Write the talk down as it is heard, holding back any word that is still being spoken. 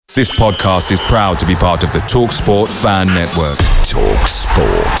This podcast is proud to be part of the TalkSport Fan Network.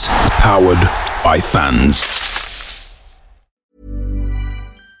 TalkSport. Powered by fans.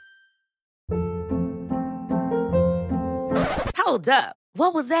 Hold up.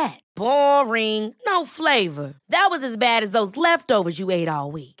 What was that? Boring. No flavor. That was as bad as those leftovers you ate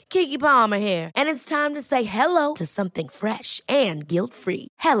all week. Keke Palmer here. And it's time to say hello to something fresh and guilt-free.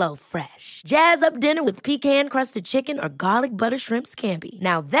 Hello Fresh. Jazz up dinner with pecan-crusted chicken or garlic butter shrimp scampi.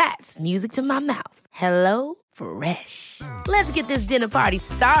 Now that's music to my mouth. Hello Fresh. Let's get this dinner party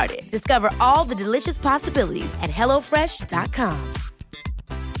started. Discover all the delicious possibilities at hellofresh.com.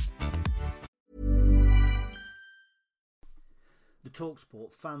 The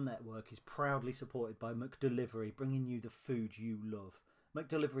TalkSport Fan Network is proudly supported by McDelivery, bringing you the food you love.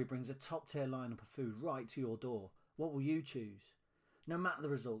 McDelivery brings a top-tier lineup of food right to your door. What will you choose? No matter the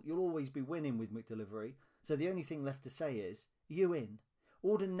result, you'll always be winning with McDelivery, so the only thing left to say is, you in?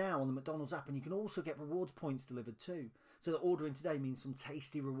 Order now on the McDonald's app and you can also get rewards points delivered too, so that ordering today means some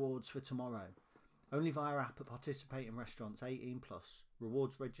tasty rewards for tomorrow. Only via app at participating restaurants 18+.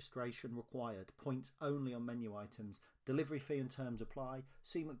 Rewards registration required. Points only on menu items. Delivery fee and terms apply.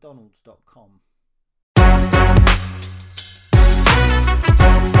 See mcdonalds.com.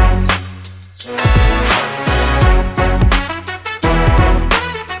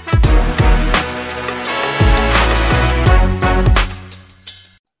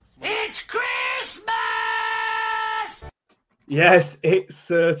 It's Christmas! Yes, it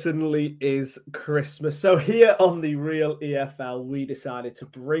certainly is Christmas. So here on the Real EFL, we decided to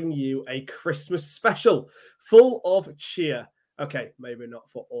bring you a Christmas special full of cheer. Okay, maybe not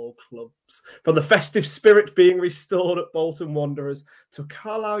for all clubs. From the festive spirit being restored at Bolton Wanderers to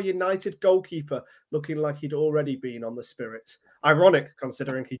Carlisle United goalkeeper looking like he'd already been on the spirits. Ironic,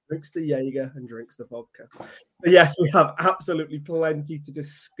 considering he drinks the Jaeger and drinks the vodka. But yes, we have absolutely plenty to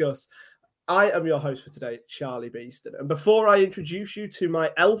discuss. I am your host for today, Charlie Beeston. And before I introduce you to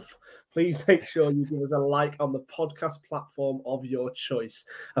my elf, please make sure you give us a like on the podcast platform of your choice.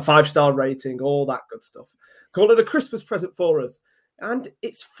 A 5-star rating, all that good stuff. Call it a Christmas present for us. And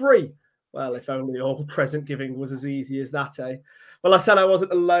it's free. Well, if only all present giving was as easy as that, eh? Well, I said I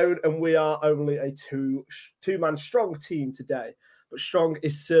wasn't alone, and we are only a two-man strong team today. But strong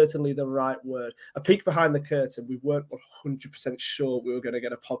is certainly the right word. A peek behind the curtain, we weren't 100% sure we were going to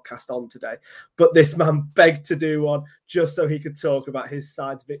get a podcast on today. But this man begged to do one just so he could talk about his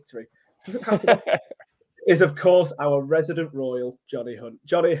side's victory. Doesn't happen. Is, of course, our resident royal, Johnny Hunt.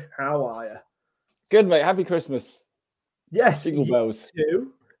 Johnny, how are you? Good, mate. Happy Christmas. Yes. Jingle bells.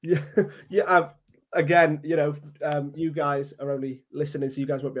 Too. Yeah. Again, you guys are only listening, so you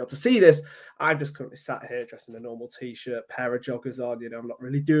guys won't be able to see this. I'm just currently sat here dressed in a normal t-shirt, pair of joggers on. I'm not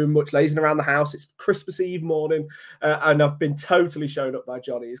really doing much, lazing around the house. It's Christmas Eve morning, and I've been totally shown up by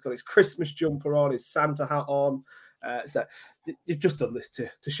Johnny. He's got his Christmas jumper on, his Santa hat on. So you've just done this to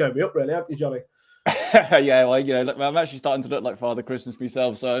show me up, really, haven't you, Johnny? Yeah, well, I'm actually starting to look like Father Christmas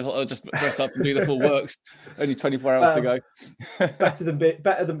myself, so I'll just dress up and do the full works. Only 24 hours to go. better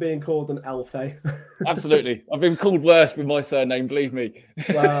than being called an elf, eh? Absolutely. I've been called worse with my surname, believe me.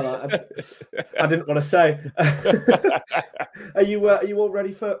 Well, I didn't want to say. Are you all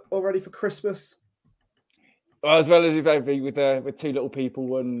ready for Christmas? Well, as well as if I'd be with two little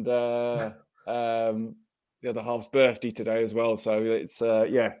people and the other half's birthday today as well. So it's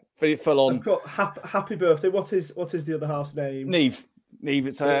pretty full on. I've got happy birthday. What is the other half's name? Neve.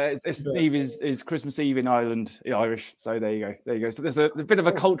 It's Neve is Christmas Eve in Ireland, Irish. So there you go. So there's a bit of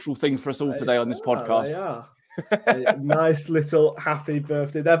a cultural thing for us all today on this podcast. Nice little happy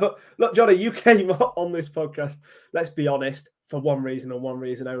birthday there. But look, Johnny, you came on this podcast, let's be honest, for one reason and one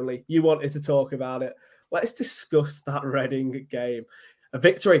reason only. You wanted to talk about it. Let's discuss that Reading game. A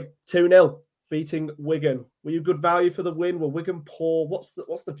victory, 2-0. Beating Wigan. Were you good value for the win? Were Wigan poor? What's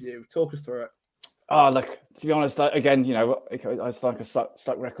the view? Talk us through it. Oh, look, to be honest, again, it's like a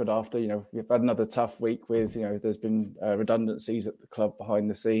stuck record after, we've had another tough week with, there's been redundancies at the club behind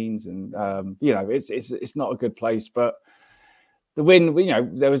the scenes and, it's not a good place. But the win,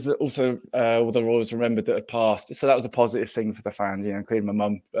 there was also all the Royals remembered that had passed. So that was a positive thing for the fans, including my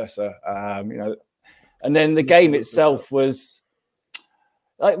mum, bless her. And then the game itself was...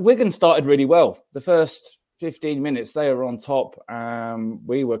 Wigan started really well. The first 15 minutes, they were on top.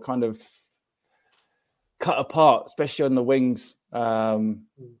 We were kind of cut apart, especially on the wings. McCallum,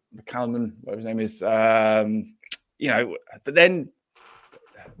 whatever his name is. But then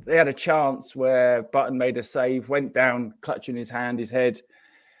they had a chance where Button made a save, went down, clutching his head,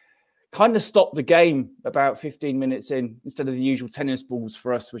 kind of stopped the game about 15 minutes in, instead of the usual tennis balls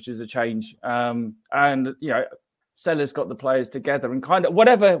for us, which is a change. Sellers got the players together and kind of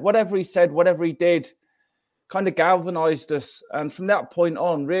whatever he said, whatever he did, kind of galvanised us. And from that point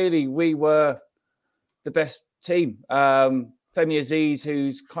on, really, we were the best team. Femi Aziz,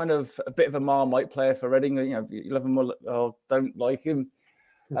 who's kind of a bit of a Marmite player for Reading, you love him or don't like him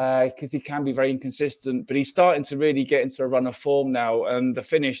because he can be very inconsistent, but he's starting to really get into a run of form now. And the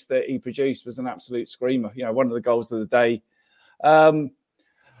finish that he produced was an absolute screamer. One of the goals of the day.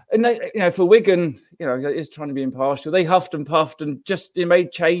 And they, for Wigan, is trying to be impartial. They huffed and puffed and just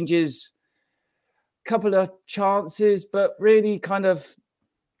made changes, couple of chances, but really kind of.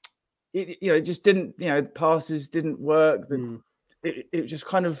 It just didn't, the passes didn't work. It just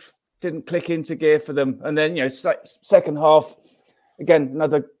kind of didn't click into gear for them. And then, second half, again,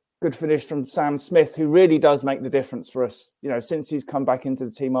 another good finish from Sam Smith, who really does make the difference for us. Since he's come back into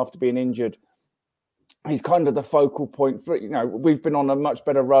the team after being injured, he's kind of the focal point for, we've been on a much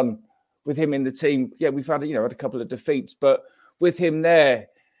better run with him in the team. Yeah, we've had, had a couple of defeats, but with him there,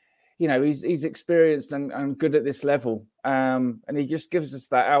 he's experienced and good at this level. And he just gives us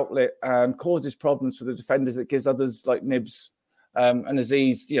that outlet and causes problems for the defenders. It gives others like Nibs and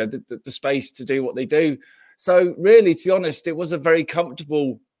Aziz, the space to do what they do. So really, to be honest, it was a very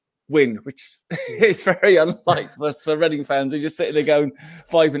comfortable win, which is very unlike us for Reading fans. We're just sitting there going,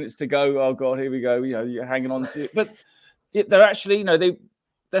 5 minutes to go. Oh God, here we go. You're hanging on to it. But they're actually,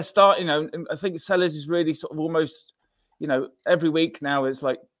 they're starting, I think Sellers is really sort of almost, every week now it's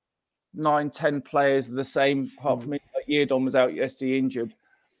like 9-10 players are the same, apart from me. Like Yeardon was out yesterday injured.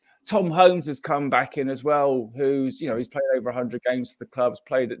 Tom Holmes has come back in as well, who's, he's played over 100 games for the club,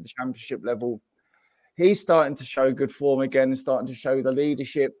 played at the championship level. He's starting to show good form again and starting to show the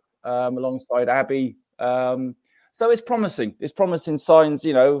leadership alongside Abbey. So it's promising. It's promising signs,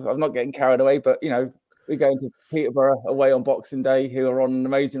 I'm not getting carried away, but, we're going to Peterborough away on Boxing Day, who are on an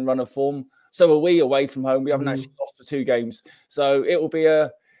amazing run of form. So are we away from home. We haven't actually lost for 2 games. So it will be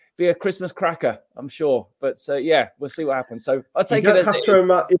a Christmas cracker, I'm sure. But we'll see what happens. So I'll take it as you don't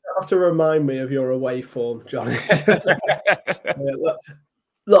have to remind me of your away form, Johnny.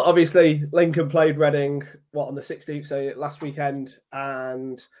 Look, obviously, Lincoln played Reading on the 16th, so last weekend,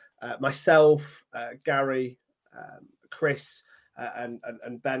 and myself, Gary, Chris, and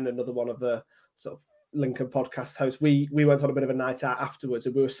Ben, another one of the sort of Lincoln podcast hosts, we went on a bit of a night out afterwards,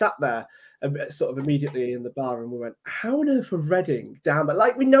 and we were sat there sort of immediately in the bar, and we went, how on earth are Reading down there?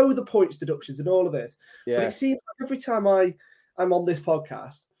 Like, we know the points deductions and all of this, but it seems like every time I'm on this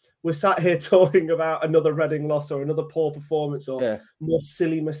podcast, we're sat here talking about another Reading loss or another poor performance or more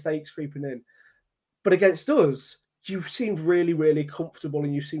silly mistakes creeping in. But against us, you seemed really, really comfortable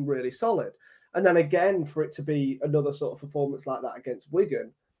and you seemed really solid. And then again, for it to be another sort of performance like that against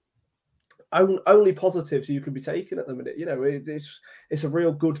Wigan, only positives you can be taking at the minute. It's a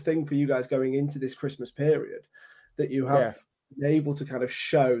real good thing for you guys going into this Christmas period that you have been able to kind of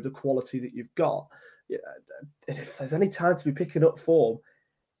show the quality that you've got. And if there's any time to be picking up form,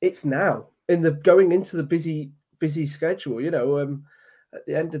 it's now going into the busy schedule. At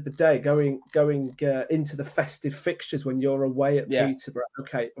the end of the day, going into the festive fixtures when you're away at Peterborough.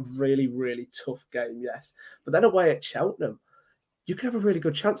 Okay, a really, really tough game, yes, but then away at Cheltenham, you could have a really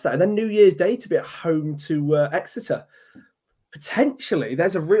good chance there. And then New Year's Day to be at home to Exeter. Potentially,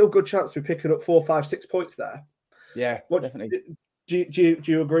 there's a real good chance to be picking up 4, 5, 6 points there. Yeah, definitely. Do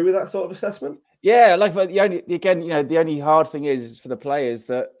you agree with that sort of assessment? Yeah, like the only hard thing is for the players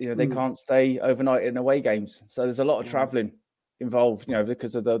that they can't stay overnight in away games. So there's a lot of travelling involved,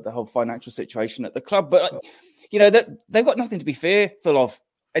 because of the whole financial situation at the club. But they've got nothing to be fearful of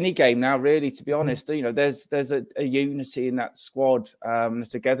any game now, really. To be honest, there's a unity in that squad, the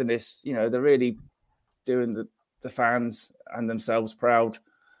togetherness. They're really doing the fans and themselves proud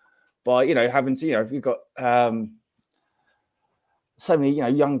by having to you've got so many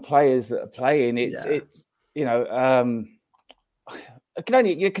young players that are playing. It's you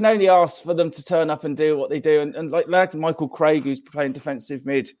can only ask for them to turn up and do what they do, and like Michael Craig, who's playing defensive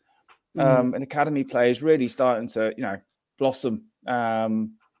mid, an academy player, is really starting to blossom.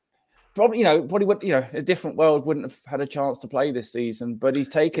 Probably would a different world wouldn't have had a chance to play this season, but he's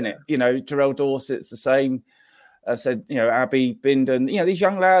taken it. Jarrell Dorset's the same. I said Abbey, Bindon, these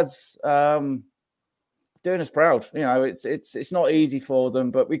young lads doing us proud. It's not easy for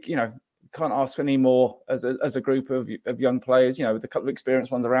them, but we can't ask for any more as a group of young players. With a couple of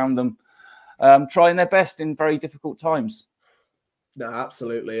experienced ones around them, trying their best in very difficult times. No,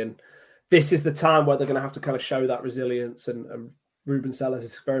 absolutely, and this is the time where they're going to have to kind of show that resilience, and Ruben Sellers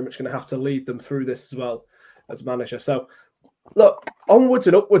is very much going to have to lead them through this as well as manager. So, look, onwards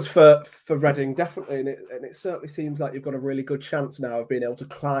and upwards for Reading, definitely, and it certainly seems like you've got a really good chance now of being able to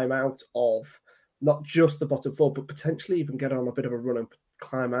climb out of not just the bottom four, but potentially even get on a bit of a run and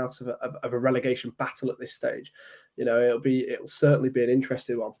climb out of a relegation battle at this stage. It'll certainly be an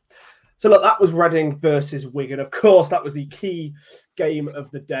interesting one. So look, that was Reading versus Wigan. Of course, that was the key game of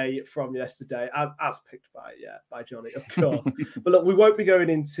the day from yesterday, as picked by Johnny, of course. But look, we won't be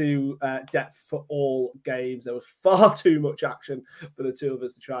going into depth for all games. There was far too much action for the two of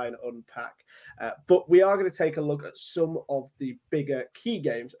us to try and unpack. But we are going to take a look at some of the bigger key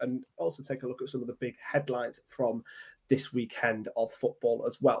games and also take a look at some of the big headlines from this weekend of football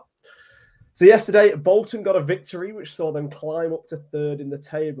as well. So yesterday, Bolton got a victory, which saw them climb up to third in the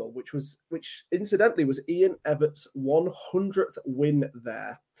table, which incidentally was Ian Everett's 100th win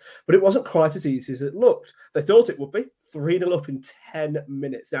there. But it wasn't quite as easy as it looked. They thought it would be 3-0 up in 10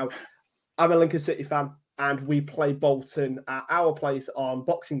 minutes. Now, I'm a Lincoln City fan, and we play Bolton at our place on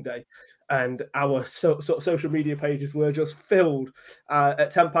Boxing Day. And our social media pages were just filled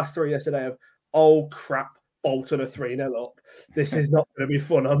at 3:10 yesterday of, oh, crap. Bolton are 3-0 up. This is not going to be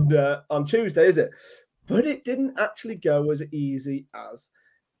fun on Tuesday, is it? But it didn't actually go as easy as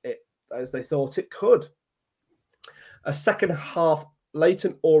they thought it could. A second half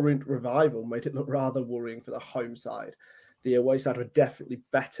Leyton Orient revival made it look rather worrying for the home side. The away side were definitely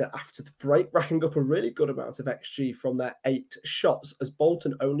better after the break, racking up a really good amount of XG from their 8 shots, as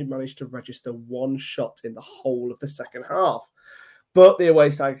Bolton only managed to register 1 shot in the whole of the second half. But the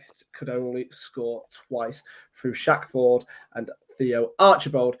away side could only score twice through Shaq Ford and Theo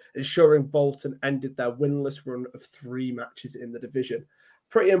Archibald, ensuring Bolton ended their winless run of 3 matches in the division.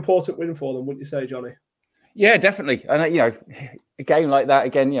 Pretty important win for them, wouldn't you say, Johnny? Yeah, definitely. And, a game like that,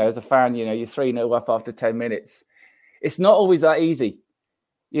 again, as a fan, you're 3-0 up after 10 minutes. It's not always that easy.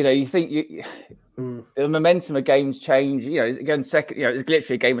 You think the momentum of games change. Again, second, it was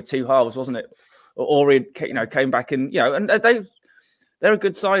literally a game of 2 halves, wasn't it? Orient, came back and, and they're a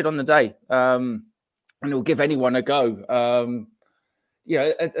good side on the day, and it'll give anyone a go.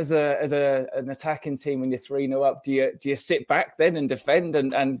 As an attacking team, when you're 3-0 up, do you sit back then and defend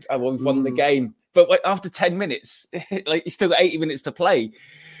and we've won the game? But after 10 minutes, you still got 80 minutes to play.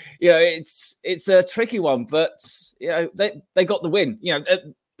 It's a tricky one, but they got the win.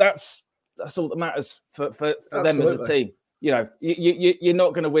 That's all that matters for them as a team. You're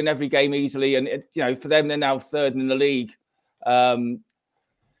not going to win every game easily, and for them, they're now 3rd in the league. I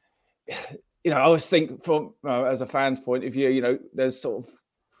always think from as a fan's point of view, there's sort of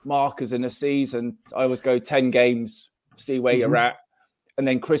markers in a season. I always go 10 games, see where you're at, and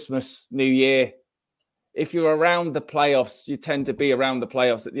then Christmas, New Year. If you're around the playoffs, you tend to be around the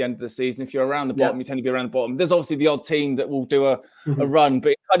playoffs at the end of the season. If you're around the bottom, you tend to be around the bottom. There's obviously the odd team that will do a run,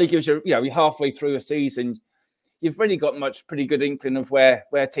 but it kind of gives you, you're halfway through a season. You've really got pretty good inkling of where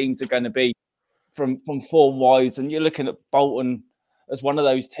teams are going to be from form wise, and you're looking at Bolton as one of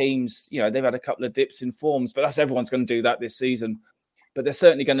those teams. They've had a couple of dips in forms, but everyone's going to do that this season. But they're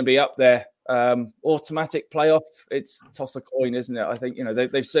certainly going to be up there. Automatic playoff, it's toss a coin, isn't it? I think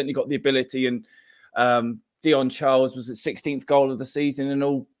they've certainly got the ability, and Dion Charles was the 16th goal of the season in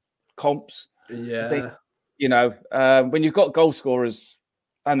all comps. Yeah, I think, when you've got goal scorers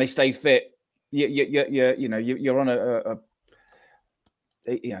and they stay fit, you're on a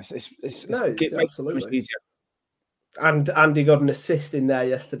it's absolutely easier. And Andy got an assist in there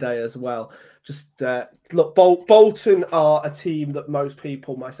yesterday as well. Just look, Bolton are a team that most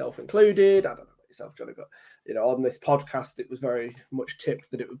people, myself included, I don't know about yourself, Johnny, but on this podcast, it was very much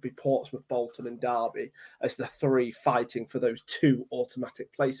tipped that it would be Portsmouth, Bolton, and Derby as the 3 fighting for those 2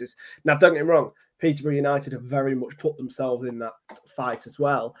 automatic places. Now, don't get me wrong, Peterborough United have very much put themselves in that fight as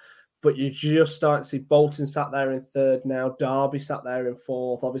well. But you just start to see Bolton sat there in 3rd now, Derby sat there in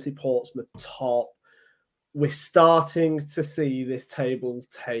 4th, obviously Portsmouth top. We're starting to see this table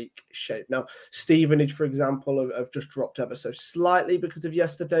take shape. Now, Stevenage, for example, have just dropped ever so slightly because of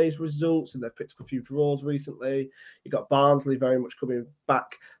yesterday's results, and they've picked up a few draws recently. You've got Barnsley very much coming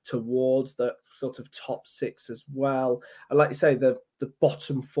back towards the sort of top 6 as well. And like you say, the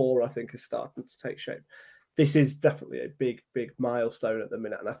bottom 4, I think, is starting to take shape. This is definitely a big, big milestone at the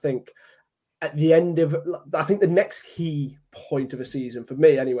minute. And I think at the end of, I think the next key point of a season for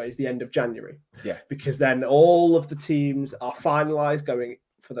me anyway is the end of January. Yeah. Because then all of the teams are finalised going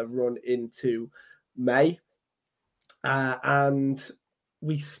for the run into May. And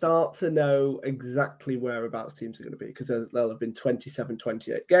we start to know exactly whereabouts teams are going to be, because there'll have been 27,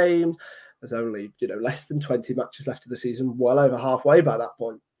 28 games. There's only, less than 20 matches left of the season, well over halfway by that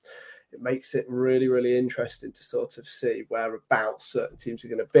point. It makes it really, really interesting to sort of see whereabouts certain teams are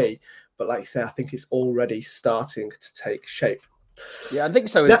going to be. But like I say, I think it's already starting to take shape. Yeah, I think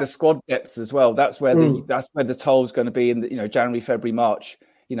so. With the squad depths as well, that's where the toll's going to be in the, January, February, March.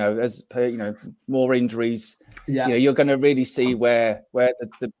 as per, more injuries, Yeah. you're going to really see where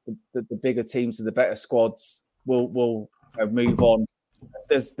the bigger teams and the better squads will move on.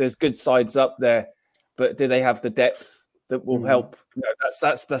 There's good sides up there, but do they have the depth that will help?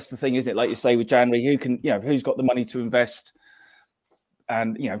 That's the thing, isn't it? Like you say with January, who's got the money to invest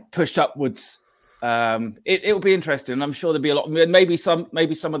and push upwards. It will be interesting, and I'm sure there'll be a lot. Maybe some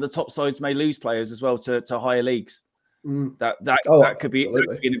of the top sides may lose players as well to higher leagues. That could be an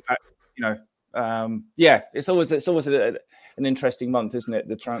impact. It's always an interesting month, isn't it?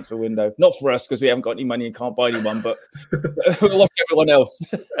 The transfer window, not for us because we haven't got any money and can't buy anyone, but like everyone else.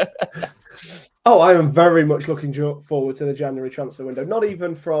 I am very much looking forward to the January transfer window. Not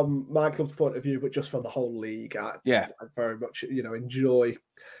even from my club's point of view, but just from the whole league. I very much, enjoy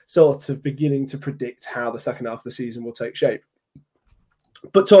sort of beginning to predict how the second half of the season will take shape.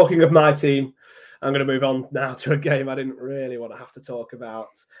 But talking of my team, I'm going to move on now to a game I didn't really want to have to talk about.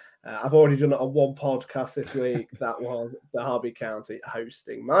 I've already done it on one podcast this week. That was Derby County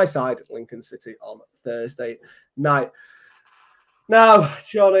hosting my side, Lincoln City, on Thursday night. Now,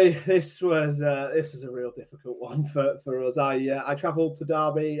 Johnny, this is a real difficult one for us. I travelled to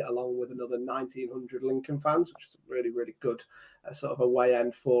Derby along with another 1,900 Lincoln fans, which is a really, really good sort of away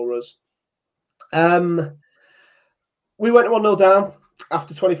end for us. We went 1-0 down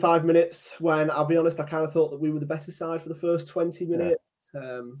after 25 minutes when, I'll be honest, I kind of thought that we were the better side for the first 20 minutes.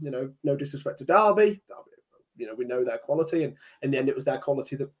 No disrespect to Derby. We know their quality, and in the end, it was their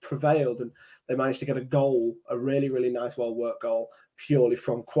quality that prevailed, and they managed to get a goal, a really, really nice, well-worked goal, purely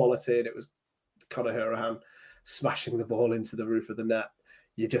from quality, and it was Conor Hurahan smashing the ball into the roof of the net.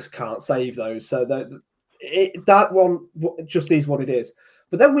 You just can't save those. So that one just is what it is.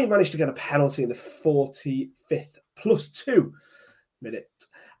 But then we managed to get a penalty in the 45th +2 minute,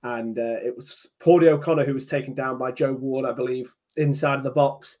 and it was Paudie O'Connor who was taken down by Joe Ward, I believe, inside of the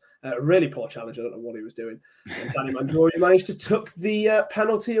box. A really poor challenge. I don't know what he was doing. And Danny Mandroy managed to tuck the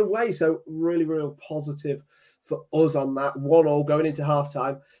penalty away. So really, real positive for us on that. 1-1 going into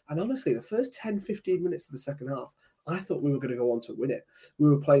half-time. And honestly, the first 10, 15 minutes of the second half, I thought we were going to go on to win it. We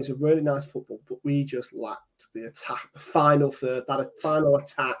were playing some really nice football, but we just lacked the attack, the final third, that final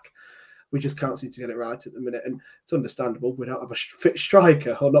attack. We just can't seem to get it right at the minute. And it's understandable. We don't have a fit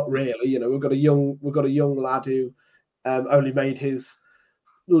striker, or not really. We've got a young lad who only made his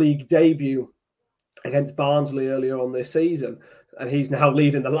league debut against Barnsley earlier on this season, and he's now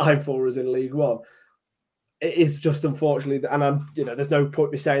leading the line for us in League One. It is just unfortunately, and I'm, there's no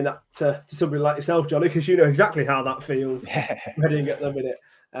point me saying that to somebody like yourself, Johnny, because you know exactly how that feels heading at the minute.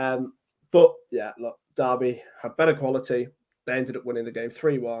 But yeah, look, Derby had better quality. They ended up winning the game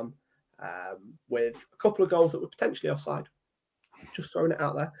 3-1 with a couple of goals that were potentially offside. Just throwing it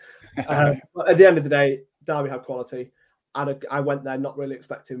out there. But at the end of the day, Derby had quality. And I went there not really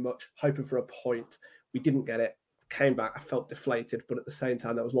expecting much, hoping for a point. We didn't get it. Came back. I felt deflated, but at the same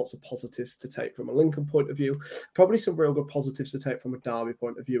time, there was lots of positives to take from a Lincoln point of view. Probably some real good positives to take from a Derby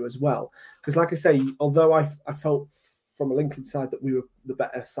point of view as well. Because like I say, although I felt from a Lincoln side that we were the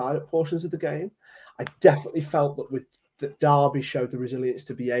better side at portions of the game, I definitely felt that Derby showed the resilience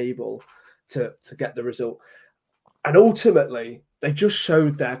to be able to get the result. And ultimately, they just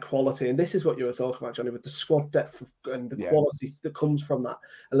showed their quality. And this is what you were talking about, Johnny, with the squad depth and the quality that comes from that.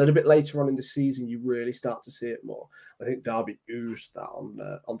 A little bit later on in the season, you really start to see it more. I think Derby oozed that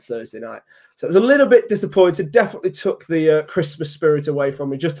on Thursday night. So it was a little bit disappointed. Definitely took the Christmas spirit away from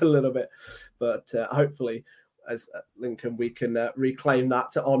me just a little bit. But hopefully, as Lincoln, we can reclaim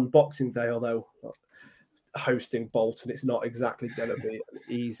that on Boxing Day, although hosting Bolton, it's not exactly going to be an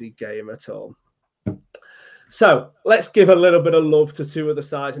easy game at all. So let's give a little bit of love to two of the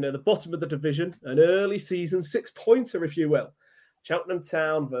sides near the bottom of the division, an early season 6-pointer, if you will. Cheltenham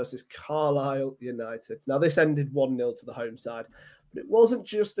Town versus Carlisle United. Now, this ended 1-0 to the home side, but it wasn't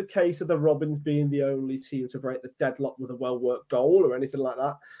just a case of the Robins being the only team to break the deadlock with a well-worked goal or anything like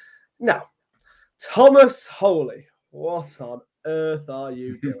that. No. Thomas Holy, what on earth are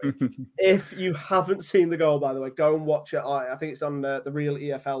you doing? If you haven't seen the goal, by the way, go and watch it. I think it's on the Real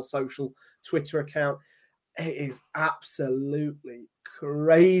EFL social Twitter account. It is absolutely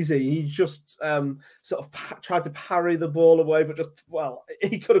crazy. He just sort of tried to parry the ball away, but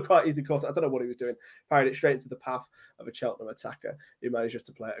he could have quite easily caught it. I don't know what he was doing. Parried it straight into the path of a Cheltenham attacker who managed just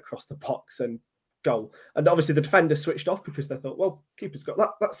to play it across the box and goal. And obviously the defender switched off because they thought, well, keeper's got that.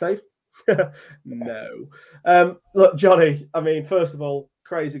 That's safe. No. Look, Johnny, I mean, first of all,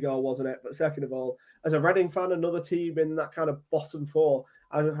 crazy goal, wasn't it? But second of all, as a Reading fan, another team in that kind of bottom four,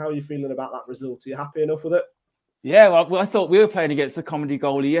 how are you feeling about that result? Are you happy enough with it? Yeah, well, I thought we were playing against the comedy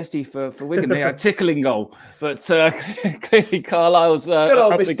goalie yesterday for Wigan. They had tickling goal, but clearly Carlisle's Good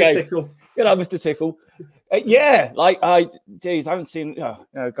old up Mr. the game. Tickle. Good old Mr. Tickle. Yeah, I haven't seen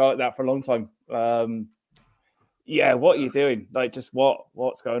a guy like that for a long time. Yeah, what are you doing? Like, just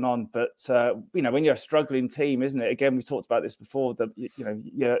what's going on? But when you're a struggling team, isn't it? Again, we talked about this before.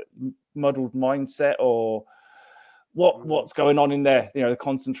 Your muddled mindset or what's going on in there, the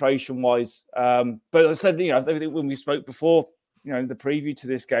concentration wise. But I said, when we spoke before, the preview to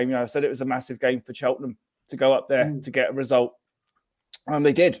this game, I said it was a massive game for Cheltenham to go up there to get a result. And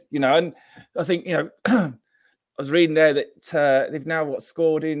they did, and I think, I was reading there that they've now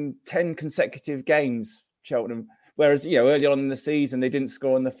scored in 10 consecutive games, Cheltenham, whereas, early on in the season, they didn't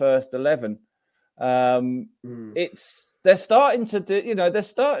score in the first 11. They're starting to do, they're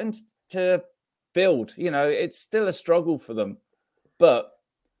starting to build, it's still a struggle for them, but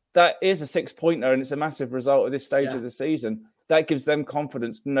that is a 6-pointer and it's a massive result at this stage of the season. That gives them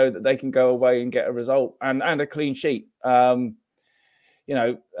confidence to know that they can go away and get a result and a clean sheet. Even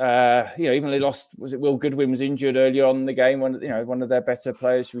they lost, was it Will Goodwin was injured earlier on in the game, one of their better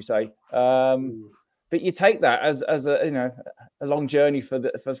players, should we say. But you take that as a long journey for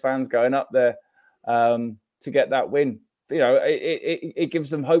fans going up there to get that win. It gives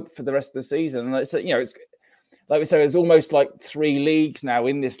them hope for the rest of the season. And it's like we say, there's almost like 3 leagues now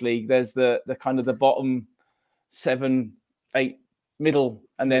in this league. There's the kind of the bottom 7, 8, middle,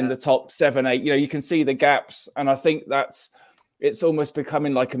 and then the top 7, 8. You can see the gaps, and I think it's almost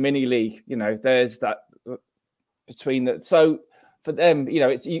becoming like a mini league. There's that between that. So for them,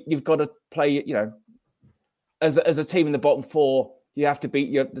 you've got to play. As a team in the bottom 4. You have to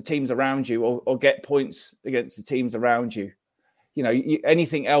beat the teams around you or get points against the teams around you.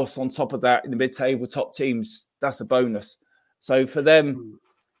 Anything else on top of that in the mid-table top teams, that's a bonus. So for them,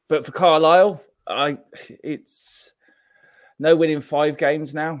 but for Carlisle, it's no win in 5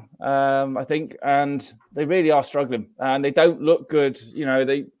 games now, I think, and they really are struggling and they don't look good.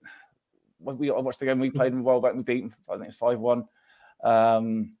 I watched the game we played them a while back. We beat them, I think it's 5-1.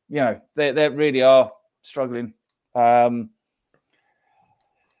 They really are struggling.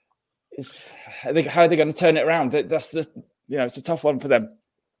 How are they going to turn it around? That's it's a tough one for them.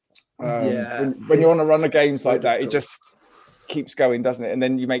 When you're on a run of games like that, it just keeps going, doesn't it? And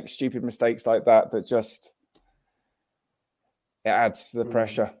then you make stupid mistakes like that just it adds to the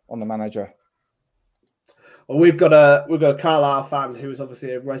pressure on the manager. Well, we've got a Carlisle fan who is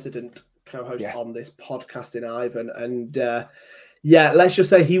obviously a resident co-host on this podcast in Ivan, and let's just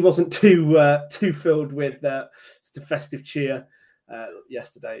say he wasn't too filled with the festive cheer.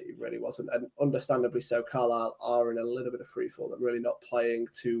 Yesterday, it really wasn't, and understandably so. Carlisle are in a little bit of freefall. They're really not playing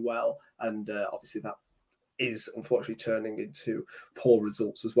too well, and obviously that is unfortunately turning into poor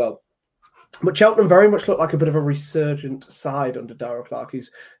results as well. But Cheltenham very much look like a bit of a resurgent side under Darrell Clarke.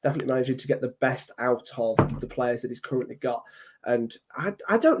 He's definitely managing to get the best out of the players that he's currently got, and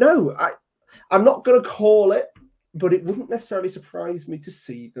I don't know. I'm not going to call it, but it wouldn't necessarily surprise me to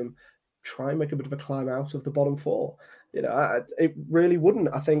see them try and make a bit of a climb out of the bottom 4. It really wouldn't.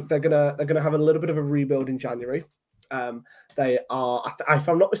 I think they're gonna have a little bit of a rebuild in January. They are, if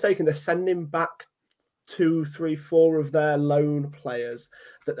I'm not mistaken, they're sending back 2, 3, 4 of their loan players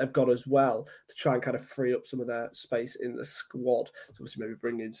that they've got as well to try and kind of free up some of their space in the squad. So obviously maybe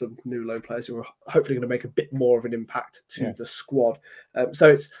bring in some new loan players who are hopefully going to make a bit more of an impact to the squad. So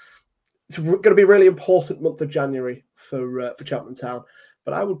it's going to be a really important month of January for Cheltenham Town.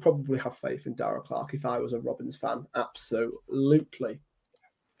 But I would probably have faith in Darrell Clarke if I was a Robins fan. Absolutely.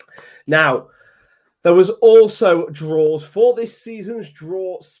 Now, there was also draws for this season's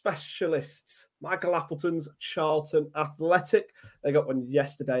draw specialists. Michael Appleton's Charlton Athletic. They got one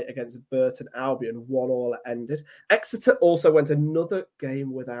yesterday against Burton Albion. 1-1 ended. Exeter also went another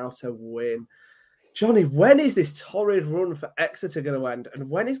game without a win. Johnny, when is this torrid run for Exeter going to end? And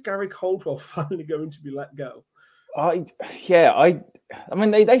when is Gary Caldwell finally going to be let go? I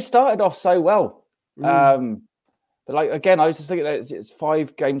mean, they started off so well. But I was just thinking that it's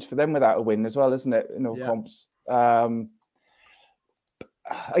 5 games for them without a win as well, isn't it? In all comps.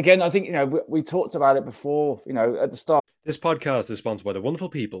 Again, I think, we talked about it before, at the start. This podcast is sponsored by the wonderful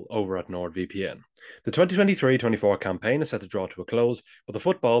people over at NordVPN. The 2023-24 campaign is set to draw to a close, but the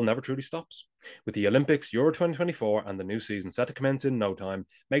football never truly stops. With the Olympics, Euro 2024, and the new season set to commence in no time,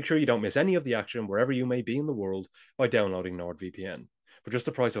 make sure you don't miss any of the action wherever you may be in the world by downloading NordVPN. For just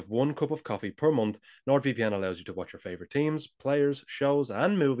the price of 1 cup of coffee per month, NordVPN allows you to watch your favorite teams, players, shows,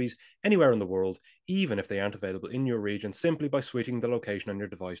 and movies anywhere in the world, even if they aren't available in your region, simply by switching the location on your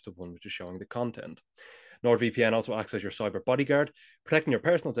device to one which is showing the content. NordVPN also acts as your cyber bodyguard, protecting your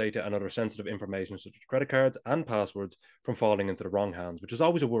personal data and other sensitive information such as credit cards and passwords from falling into the wrong hands, which is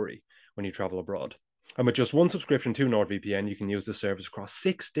always a worry when you travel abroad. And with just one subscription to NordVPN, you can use this service across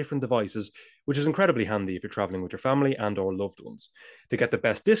 6 different devices, which is incredibly handy if you're traveling with your family and or loved ones. To get the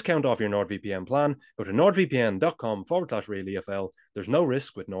best discount off your NordVPN plan, go to nordvpn.com/realefl. There's no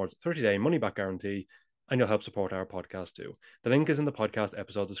risk with Nord's 30-day money-back guarantee, and you'll help support our podcast too. The link is in the podcast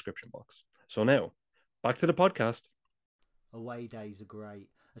episode description box. So now, back to the podcast. Away days are great,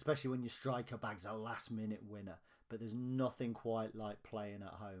 especially when your striker bag's a last-minute winner. But there's nothing quite like playing at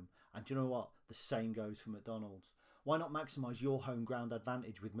home. And do you know what? The same goes for McDonald's. Why not maximise your home ground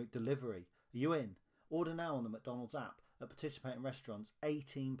advantage with McDelivery? Are you in? Order now on the McDonald's app. At participating restaurants,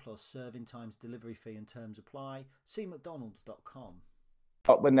 18 plus serving times, delivery fee and terms apply. See mcdonalds.com.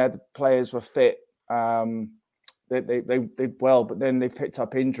 When the players were fit, they did well, but then they've picked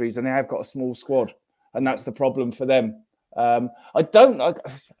up injuries and they have got a small squad, and that's the problem for them. I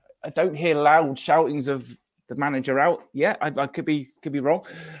don't hear loud shoutings of the manager out yet. I could be wrong,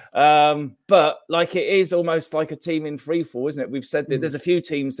 but like it is almost like a team in free fall, isn't it? We've said that there's a few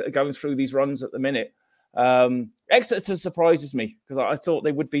teams that are going through these runs at the minute. Exeter surprises me because I thought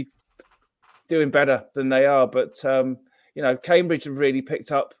they would be doing better than they are, but Cambridge have really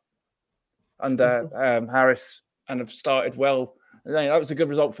picked up under Harris and have started well. And that was a good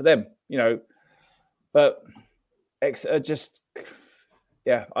result for them, but Exeter just,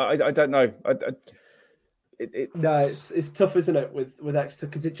 I don't know. It's tough, isn't it, with Exeter,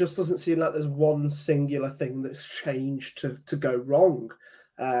 because it just doesn't seem like there's one singular thing that's changed to go wrong.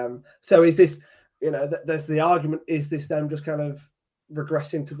 So is this, there's the argument, is this them just kind of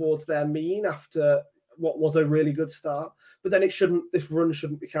regressing towards their mean after what was a really good start? But then this run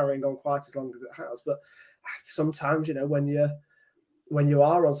shouldn't be carrying on quite as long as it has. But sometimes, when you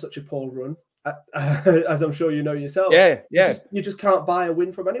are on such a poor run, as I'm sure you know yourself, you just can't buy a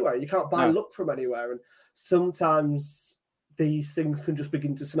win from anywhere. You can't buy luck from anywhere, and sometimes these things can just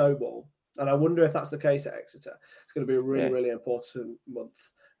begin to snowball. And I wonder if that's the case at Exeter. It's going to be a really, really important month.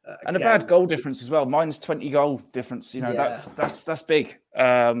 And a bad goal difference as well. Minus 20 goal difference. That's big.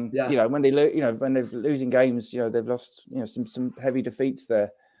 When they when they're losing games, they've lost some heavy defeats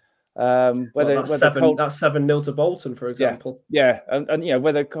there. That's 7-0 to Bolton, for example. And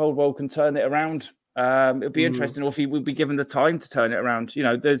whether Coldwell can turn it around, it'll be interesting, or if he will be given the time to turn it around.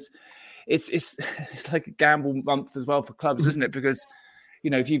 It's like a gamble month as well for clubs, isn't it? Because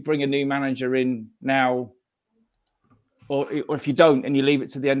if you bring a new manager in now, or if you don't and you leave it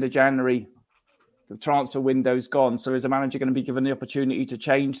to the end of January, the transfer window's gone. So is a manager going to be given the opportunity to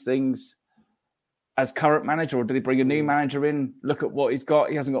change things as current manager, or do they bring a new manager in, look at what he's got?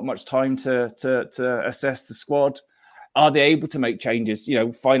 He hasn't got much time to assess the squad. Are they able to make changes,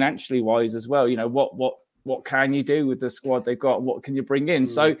 financially wise as well? What can you do with the squad they've got? What can you bring in?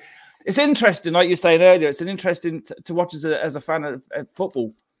 So it's interesting, like you were saying earlier, it's an interesting to watch as a fan of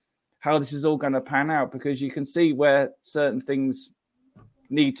football, how this is all going to pan out, because you can see where certain things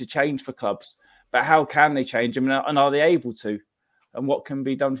need to change for clubs, but how can they change them, and are they able to? And what can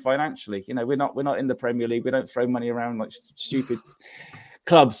be done financially? We're not in the Premier League. We don't throw money around like stupid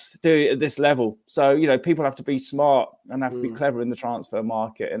clubs do it at this level. So people have to be smart and have to be clever in the transfer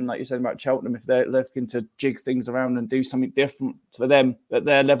market. And like you said about Cheltenham, if they're looking to jig things around and do something different for them at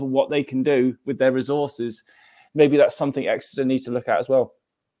their level, what they can do with their resources, maybe that's something Exeter needs to look at as well.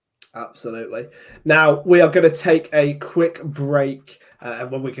 Absolutely. Now, we are going to take a quick break.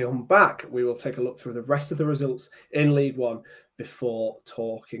 And when we come back, we will take a look through the rest of the results in League One before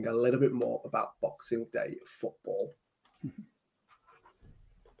talking a little bit more about Boxing Day football.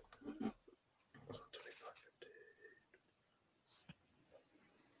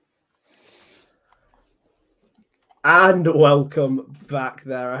 And welcome back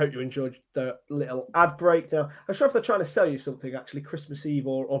there. I hope you enjoyed the little ad break. Now, I'm sure if they're trying to sell you something, actually, Christmas Eve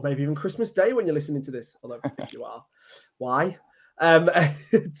or maybe even Christmas Day when you're listening to this, although I think you are. Why?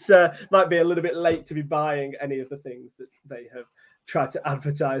 It might be a little bit late to be buying any of the things that they have tried to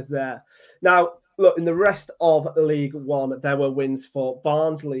advertise there. Now, look, in the rest of League One, there were wins for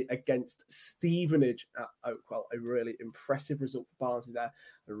Barnsley against Stevenage at Oakwell. A really impressive result for Barnsley there.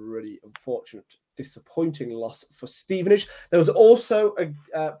 A really unfortunate, disappointing loss for Stevenage. There was also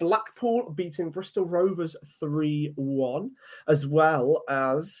a Blackpool beating Bristol Rovers 3-1, as well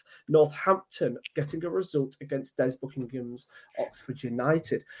as Northampton getting a result against Des Buckingham's Oxford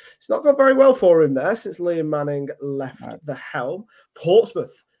United. It's not gone very well for him there since Liam Manning left the helm.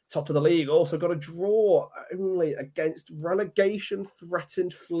 Portsmouth, top of the league, also got a draw only against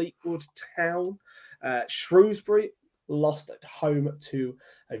relegation-threatened Fleetwood Town. Shrewsbury lost at home to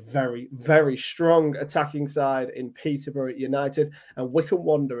a very, very strong attacking side in Peterborough United. And Wycombe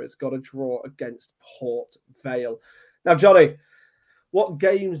Wanderers got a draw against Port Vale. Now, Johnny, what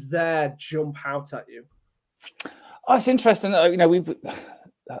games there jump out at you? Oh, it's interesting. We've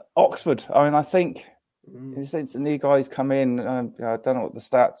Oxford. I mean, I think since the new guys come in, I don't know what the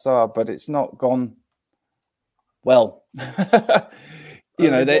stats are, but it's not gone well. They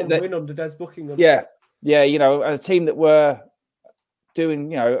win under Des Buckingham. Yeah. A team that were doing,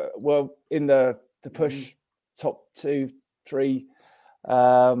 were in the push top 2, 3.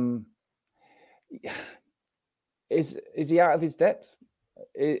 Is he out of his depth?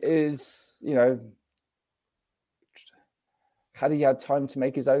 Had he had time to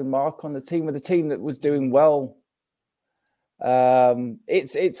make his own mark on the team with a team that was doing well?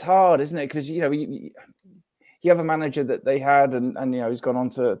 It's hard, isn't it? Because you have a manager that they had, and he's gone on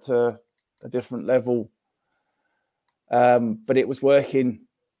to a different level, but it was working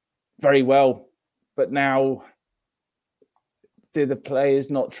very well. But now, do the players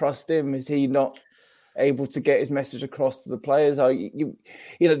not trust him? Is he not able to get his message across to the players?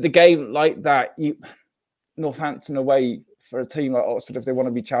 The game like that, Northampton away for a team like Oxford, if they want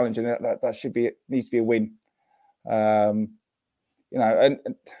to be challenging, that needs to be a win. And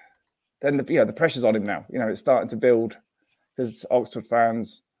then the pressure's on him now. It's starting to build because Oxford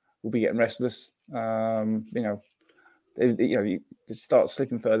fans will be getting restless. You start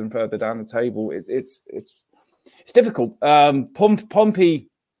slipping further and further down the table. It's difficult. Pompey,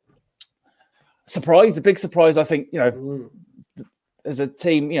 surprise, the big surprise, I think. As a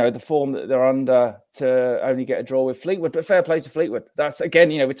team, the form that they're under to only get a draw with Fleetwood, but fair play to Fleetwood. That's again,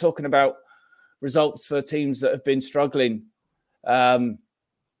 we're talking about results for teams that have been struggling.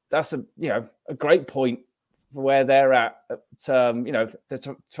 That's a great point for where they're at. They're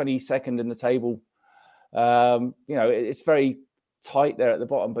 22nd in the table. It's very tight there at the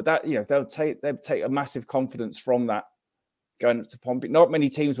bottom, but that they'll take a massive confidence from that going up to Pompey. Not many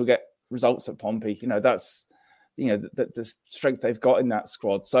teams will get results at Pompey. That's the strength they've got in that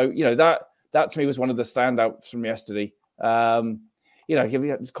squad. So that to me was one of the standouts from yesterday.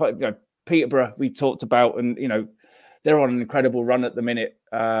 It's quite Peterborough we talked about, and they're on an incredible run at the minute.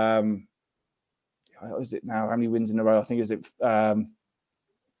 What is it now? How many wins in a row? I think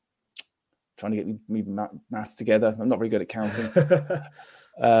trying to get me maths together. I'm not very good at counting.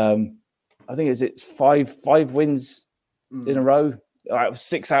 I think it's 5 wins in a row.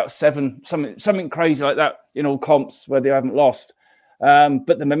 6 out of 7, something crazy like that in all comps where they haven't lost.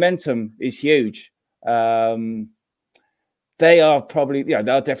 But the momentum is huge. They are probably, they're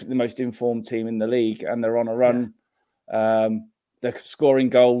definitely the most informed team in the league, and they're on a run. They're scoring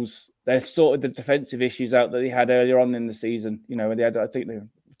goals. They've sorted the defensive issues out that they had earlier on in the season. When they had, I think they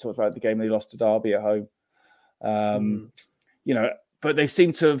talked about the game they lost to Derby at home. But they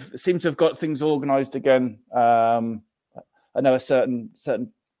seem to have got things organised again. I know a certain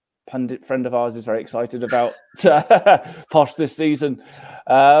pundit friend of ours is very excited about Posh this season,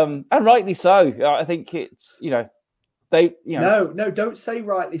 and rightly so. I think it's No, don't say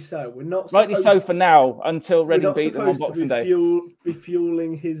rightly so. We're not rightly so for now until Reading beat them on Boxing Day.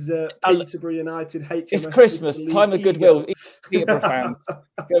 Refueling his Peterborough United HMS. It's Christmas, time of goodwill. Peterborough fans,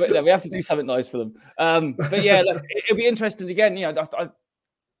 we have to do something nice for them. But yeah, look, it'll be interesting again.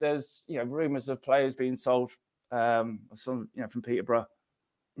 There's rumours of players being sold. Some from Peterborough.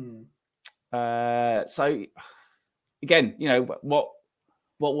 So again, what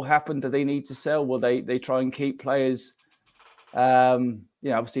will happen? Do they need to sell? Will they try and keep players?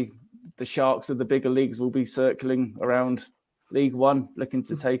 Obviously the Sharks of the bigger leagues will be circling around League One, looking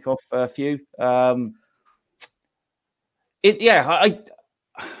to take off a few. The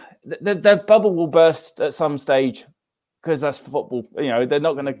bubble will burst at some stage because that's football. They're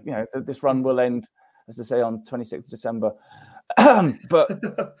not going to. This run will end, as I say, on 26th of December. But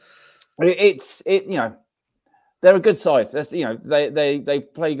they're a good side. They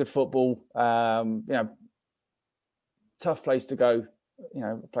play good football. Tough place to go.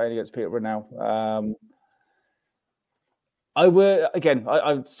 Playing against Peterborough now. I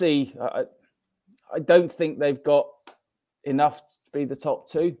would see. I don't think they've got enough to be the top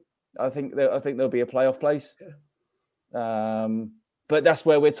 2. I think there'll be a playoff place. But that's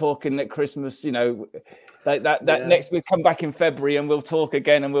where we're talking at Christmas. Next we'll come back in February and we'll talk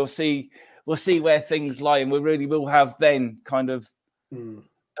again and we'll see where things lie, and we really will have then kind of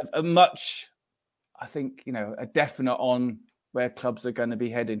a much, I think, a definite on where clubs are going to be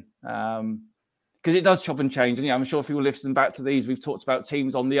heading. Because it does chop and change. And I'm sure if people listen back to these, we've talked about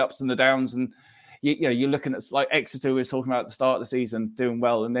teams on the ups and the downs, and you're looking at like Exeter, we were talking about at the start of the season, doing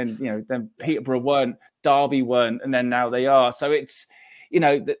well, and then then Peterborough weren't, Derby weren't, and then now they are. So it's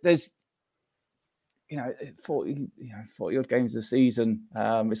there's 40 odd games a season.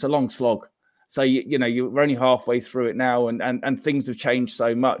 It's a long slog. So you're only halfway through it now, and things have changed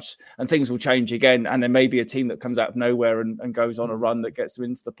so much, and things will change again. And there may be a team that comes out of nowhere and goes on a run that gets them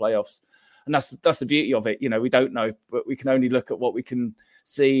into the playoffs. And that's the beauty of it. We don't know, but we can only look at what we can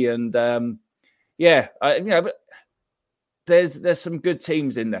see. And but there's some good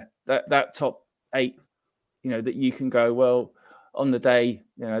teams in there. That top 8, that you can go, well, on the day,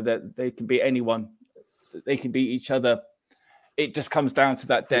 that they can beat anyone, they can beat each other. It just comes down to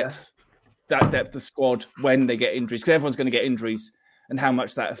that depth. Yeah. That depth of squad when they get injuries, because everyone's going to get injuries, and how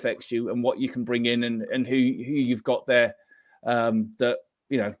much that affects you and what you can bring in and who you've got there that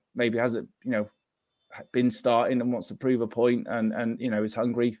maybe hasn't been starting and wants to prove a point and is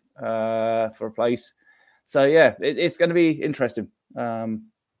hungry for a place. So it's going to be interesting.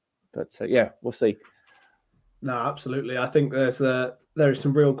 But we'll see. No, absolutely. I think there is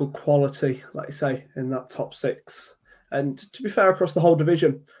some real good quality, like you say, in that top 6, and to be fair, across the whole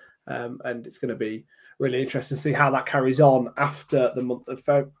division. And it's going to be really interesting to see how that carries on after the month of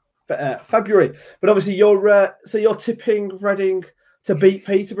February. But obviously, you're tipping Reading to beat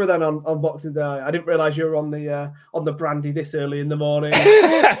Peterborough then on Boxing Day. I didn't realise you were on the brandy this early in the morning.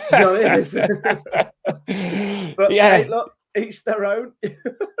 But hey, look, each their own.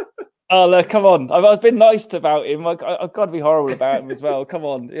 Oh, look, come on. I've been nice about him. I've got to be horrible about him as well. Come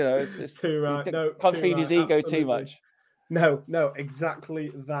on. It's just too right. Can't feed his ego absolutely. Too much. No,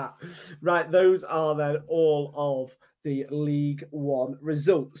 exactly that. Right, those are then all of the League One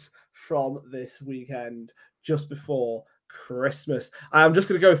results from this weekend, just before Christmas. I'm just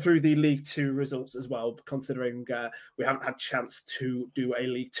going to go through the League Two results as well, considering we haven't had a chance to do a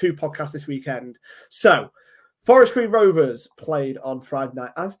League Two podcast this weekend. So, Forest Green Rovers played on Friday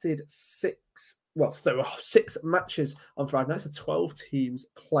night, as did 6 matches on Friday night, so 12 teams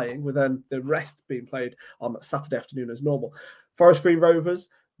playing, with then the rest being played on Saturday afternoon as normal. Forest Green Rovers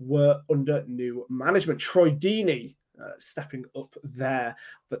were under new management. Troy Deeney stepping up there,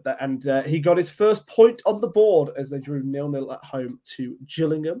 and he got his first point on the board as they drew 0-0 at home to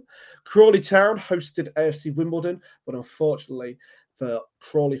Gillingham. Crawley Town hosted AFC Wimbledon, but unfortunately for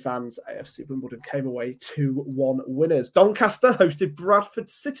Crawley fans, AFC Wimbledon came away 2-1 winners. Doncaster hosted Bradford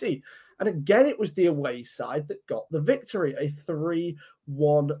City, and again it was the away side that got the victory, a 3-1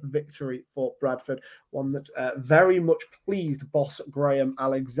 victory for Bradford, one that very much pleased boss Graham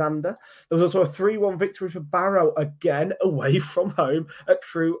Alexander. There was also a 3-1 victory for Barrow, again away from home at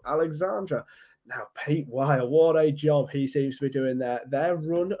Crewe Alexandra. Now, Pete Wire, what a job he seems to be doing there. Their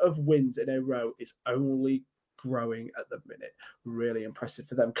run of wins in a row is only growing at the minute. Really impressive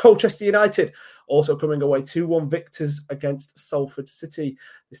for them. Colchester United also coming away 2-1 victors against Salford City.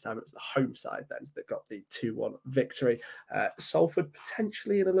 This time it was the home side then that got the 2-1 victory. Salford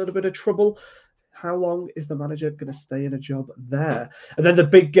potentially in a little bit of trouble. How long is the manager going to stay in a job there? And then the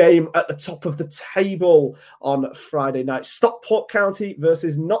big game at the top of the table on Friday night. Stockport County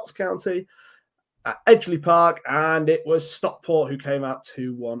versus Notts County at Edgeley Park, and it was Stockport who came out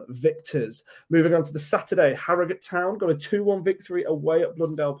 2-1 victors. Moving on to the Saturday, Harrogate Town got a 2-1 victory away at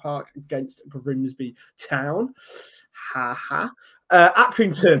Blundell Park against Grimsby Town.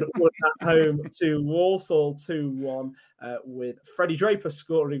 Accrington was at home to Walsall 2-1 with Freddie Draper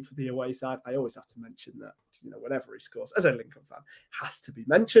scoring for the away side. I always have to mention that, whenever he scores, as a Lincoln fan, has to be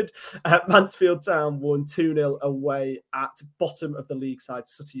mentioned. Mansfield Town won 2-0 away at bottom of the league side,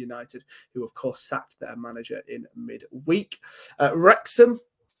 Sutton United, who of course sacked their manager in midweek. Wrexham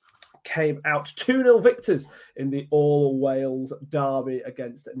came out 2-0 victors in the All-Wales derby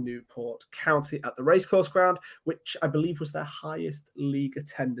against Newport County at the Racecourse Ground, which I believe was their highest league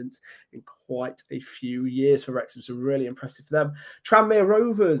attendance in quite a few years for Wrexham, so really impressive for them. Tranmere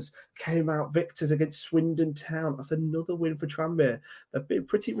Rovers came out victors against Swindon Town. That's another win for Tranmere. They've been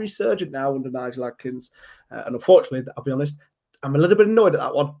pretty resurgent now under Nigel Adkins, and unfortunately, I'll be honest, I'm a little bit annoyed at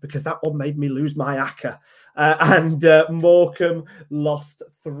that one because that one made me lose my ACCA. And Morecambe lost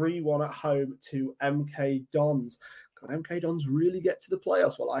 3-1 at home to MK Dons. God, MK Dons really get to the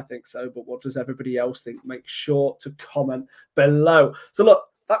playoffs? Well, I think so, but what does everybody else think? Make sure to comment below. So look,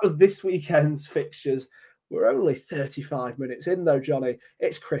 that was this weekend's fixtures. We're only 35 minutes in though, Johnny.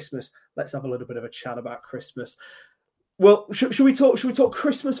 It's Christmas. Let's have a little bit of a chat about Christmas. Well, should we talk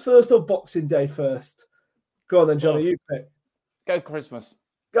Christmas first or Boxing Day first? Go on then, Johnny, you pick. Go Christmas.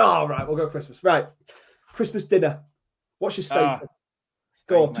 Oh, right, we'll go Christmas. Right. Christmas dinner. What's your steak?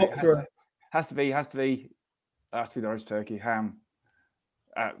 Go on, talk through it. Has to be the roast turkey, ham.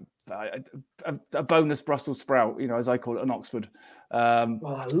 a bonus Brussels sprout, as I call it in Oxford. I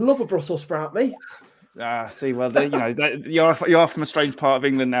love a Brussels sprout, me. See, well, you're from a strange part of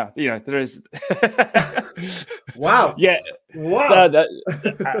England now. There is. Wow. Yeah. Wow.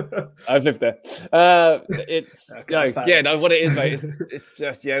 I've lived there. It's okay, what it is, mate. It's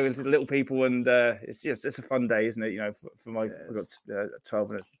just with the little people, and it's a fun day, isn't it? For my I've got a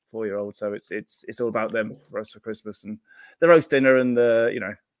 12 and a 4-year-old, so it's all about them for us for Christmas and the roast dinner and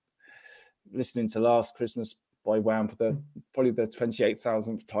the listening to Last Christmas by Wham for probably the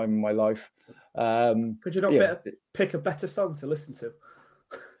 28,000th time in my life. Could you not pick a better song to listen to?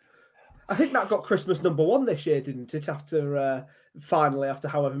 I think that got Christmas #1 this year, didn't it? After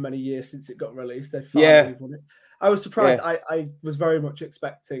however many years since it got released, they finally won it. I was surprised. Yeah. I was very much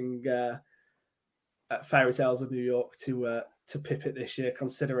expecting Fairy Tales of New York to pip it this year,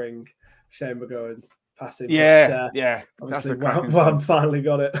 considering Shane McGowan passing. That's Wham finally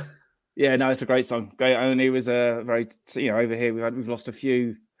got it. Yeah, no, it's a great song. Great, and it was a very over here we've lost a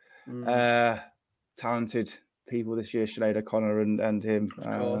few talented people this year, Sinead O'Connor and him.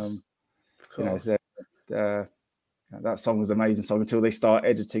 Of course. That song was an amazing song until they start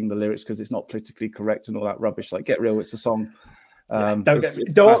editing the lyrics because it's not politically correct and all that rubbish. Like, get real, it's a song. Don't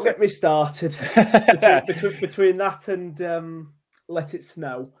get me started. between that and Let It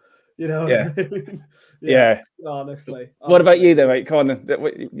Snow. Honestly. What about you, though, mate? Come on.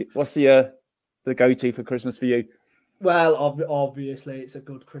 What's the go-to for Christmas for you? Well, obviously, it's a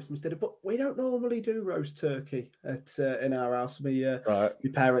good Christmas dinner, but we don't normally do roast turkey in our house. My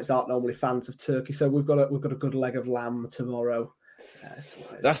parents aren't normally fans of turkey, so we've got a good leg of lamb tomorrow.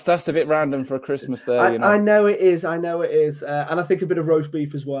 That's a bit random for a Christmas there. I know it is, and I think a bit of roast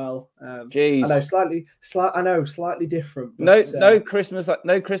beef as well. Jeez, I know slightly different. But, no Christmas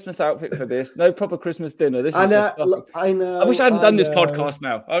outfit for this. No proper Christmas dinner. This is just. I know. I wish I hadn't done this podcast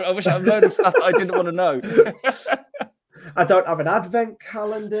now. I wish I'd learned stuff that I didn't want to know. I don't have an advent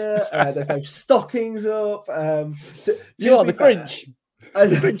calendar. There's no stockings up. You are the Grinch.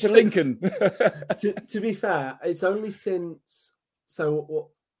 The Grinch of Lincoln. To be fair, it's only since. So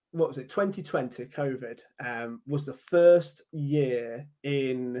what was it? 2020, COVID was the first year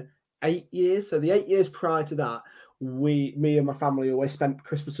in 8 years. So the 8 years prior to that, me and my family always spent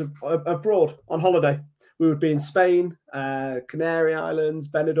Christmas abroad on holiday. We would be in Spain, Canary Islands,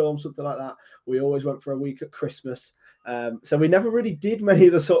 Benidorm, something like that. We always went for a week at Christmas. So we never really did many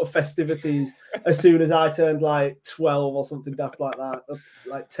of the sort of festivities as soon as I turned like 12 or something daft like that,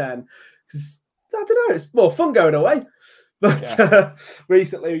 like 10. Because I don't know, it's more fun going away. But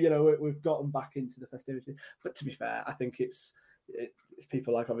recently, we've gotten back into the festivities. But to be fair, I think it's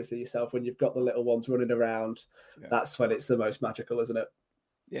people like obviously yourself, when you've got the little ones running around, that's when it's the most magical, isn't it?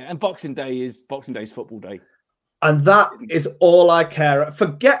 Yeah, and Boxing Day's football day. And that is all I care.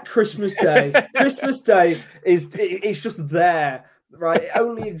 Forget Christmas Day. Christmas Day it's just there, right? It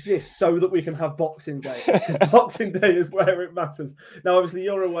only exists so that we can have Boxing Day, because Boxing Day is where it matters. Now, obviously,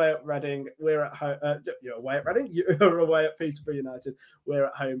 you're away at Reading. We're at home. You're away at Reading. You're away at Peterborough United. We're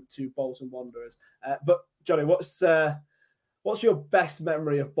at home to Bolton Wanderers. But Johnny, what's your best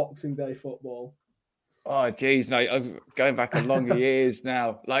memory of Boxing Day football? Oh, geez, mate. I'm going back a longer years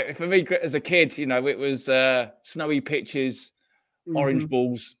now. Like, for me, as a kid, it was snowy pitches, orange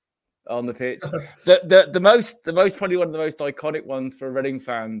balls on the pitch. The most probably one of the most iconic ones for Reading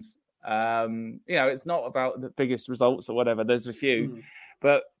fans. It's not about the biggest results or whatever. There's a few.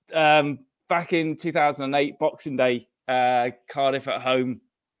 But back in 2008, Boxing Day, Cardiff at home.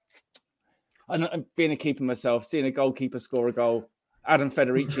 I'm being a keeper myself, seeing a goalkeeper score a goal. Adam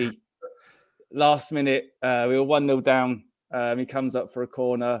Federici. Last minute, we were 1-0 down. He comes up for a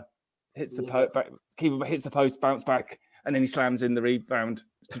corner, hits the post, keeper hits the post, bounce back, and then he slams in the rebound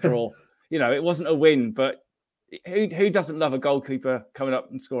to draw. It wasn't a win, but who doesn't love a goalkeeper coming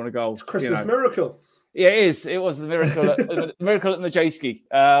up and scoring a goal? It's a Christmas miracle. Yeah, it is. It was the miracle, miracle at Majewski.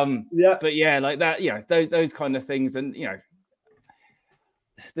 But like that. Those kind of things, and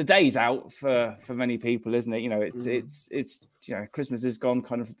the day's out for many people, isn't it? It's Christmas is gone.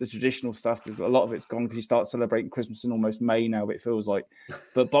 Kind of the traditional stuff is a lot of it's gone because you start celebrating Christmas in almost May now. It feels like,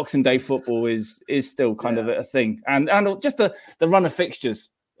 but Boxing Day football is still kind of a thing, and just the run of fixtures.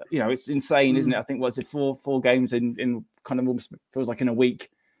 It's insane, isn't it? I think what's it four games in kind of almost feels like in a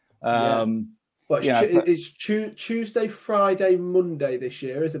week. It's Tuesday, Friday, Monday this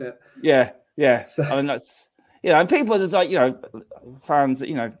year, isn't it? Yeah. So. I mean that's. And people, there's fans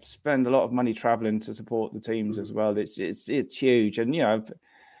that spend a lot of money traveling to support the teams as well. It's huge, and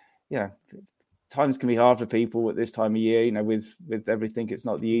times can be hard for people at this time of year. With everything, it's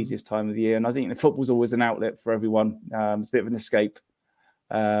not the easiest time of the year, and I think football's always an outlet for everyone. It's a bit of an escape.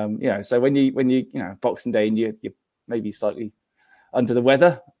 So when you Boxing Day and you're maybe slightly under the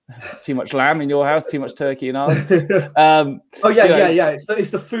weather, too much lamb in your house, too much turkey in ours. It's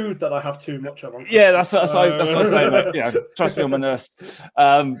the food that I have too much of. Yeah, that's what I say, mate. Trust me, I'm a nurse.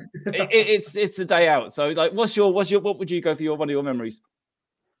 It's a day out. So, like, what would you go for one of your memories?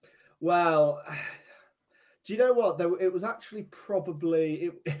 Well, do you know what? It was actually probably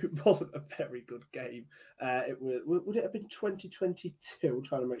it wasn't a very good game. Would it have been 2022? I'm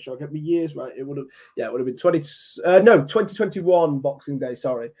trying to make sure I get my years right. It would have been 2021 Boxing Day.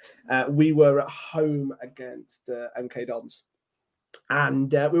 Sorry, we were at home against MK Dons,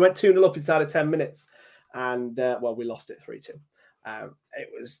 and we went 2-0 up inside of 10 minutes, and we lost it 3-2. It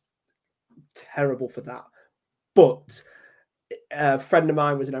was terrible for that, but a friend of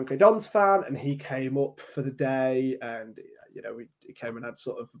mine was an MK Dons fan, and he came up for the day, and he came and had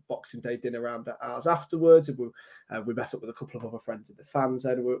sort of Boxing Day dinner around at ours afterwards, and we met up with a couple of other friends in the fan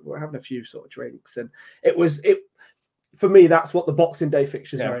zone. We're having a few sort of drinks, and it for me, that's what the Boxing Day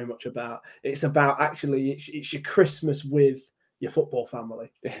fixture is very much about. It's about actually it's your Christmas with your football family,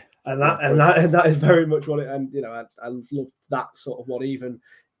 and that is very much what it. And I loved that sort of one, even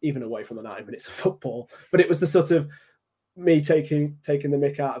away from the 90 minutes of football. But it was the sort of me taking the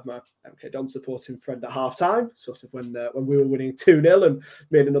mick out of my MK Don supporting friend at half time, sort of when we were winning 2-0, and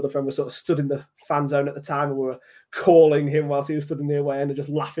me and another friend were sort of stood in the fan zone at the time, and we were calling him whilst he was stood in the away end and just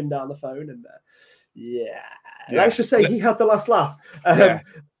laughing down the phone. And let's just say he had the last laugh.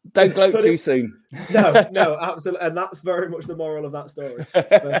 Don't gloat too soon. No, absolutely, and that's very much the moral of that story.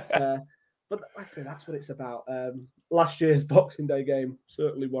 But like I say, that's what it's about. Last year's Boxing Day game,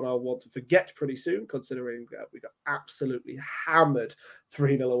 certainly one I'll want to forget pretty soon, considering we got absolutely hammered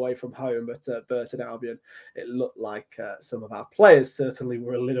 3-0 away from home at Burton Albion. It looked like some of our players certainly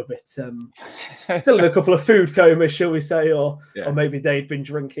were a little bit still in a couple of food comas, shall we say, or maybe they'd been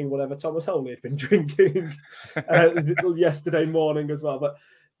drinking whatever Thomas Holy had been drinking yesterday morning as well. But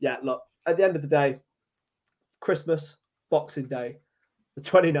yeah, look, at the end of the day, Christmas, Boxing Day, the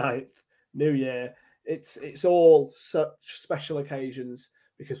 29th, New Year, it's all such special occasions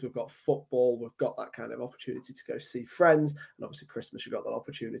because we've got football, we've got that kind of opportunity to go see friends, and obviously Christmas, you've got that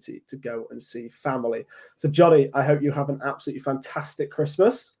opportunity to go and see family. So Johnny, I hope you have an absolutely fantastic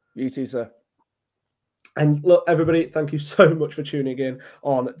Christmas. You too, sir. And look, everybody, thank you so much for tuning in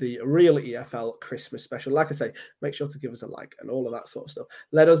on the Real EFL Christmas special. Like I say, make sure to give us a like and all of that sort of stuff.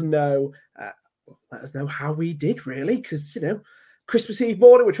 Let us know how we did, really, because Christmas Eve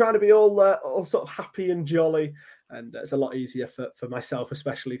morning, we're trying to be all sort of happy and jolly, and it's a lot easier for myself,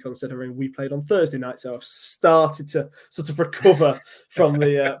 especially considering we played on Thursday night, so I've started to sort of recover from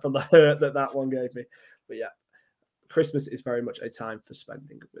the hurt that one gave me. But yeah, Christmas is very much a time for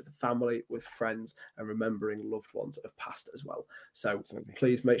spending with family, with friends, and remembering loved ones that have passed as well. So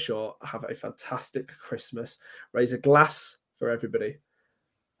please make sure to have a fantastic Christmas. Raise a glass for everybody.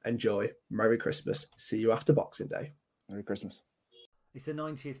 Enjoy. Merry Christmas. See you after Boxing Day. Merry Christmas. It's the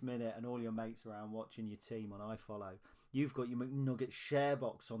 90th minute and all your mates around watching your team on iFollow. You've got your McNugget share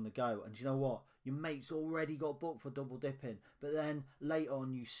box on the go, and do you know what? Your mate's already got booked for double dipping, but then later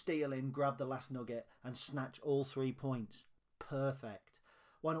on you steal in, grab the last nugget and snatch all 3 points. Perfect.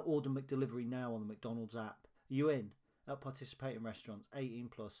 Why not order McDelivery now on the McDonald's app? Are you in? At participating restaurants, 18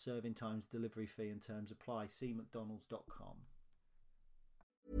 plus, serving times, delivery fee and terms apply. See mcdonalds.com.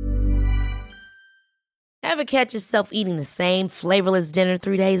 Ever catch yourself eating the same flavorless dinner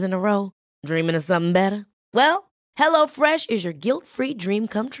 3 days in a row? Dreaming of something better? Well, HelloFresh is your guilt-free dream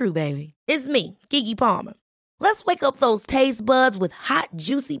come true, baby. It's me, Keke Palmer. Let's wake up those taste buds with hot,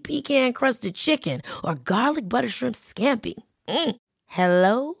 juicy pecan-crusted chicken or garlic butter shrimp scampi.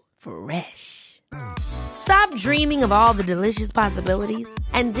 Hello Fresh. Stop dreaming of all the delicious possibilities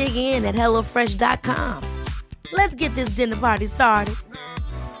and dig in at HelloFresh.com. Let's get this dinner party started.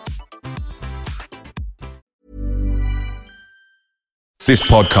 This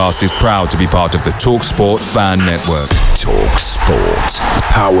podcast is proud to be part of the TalkSport Fan Network. TalkSport.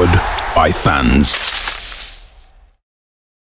 Powered by fans.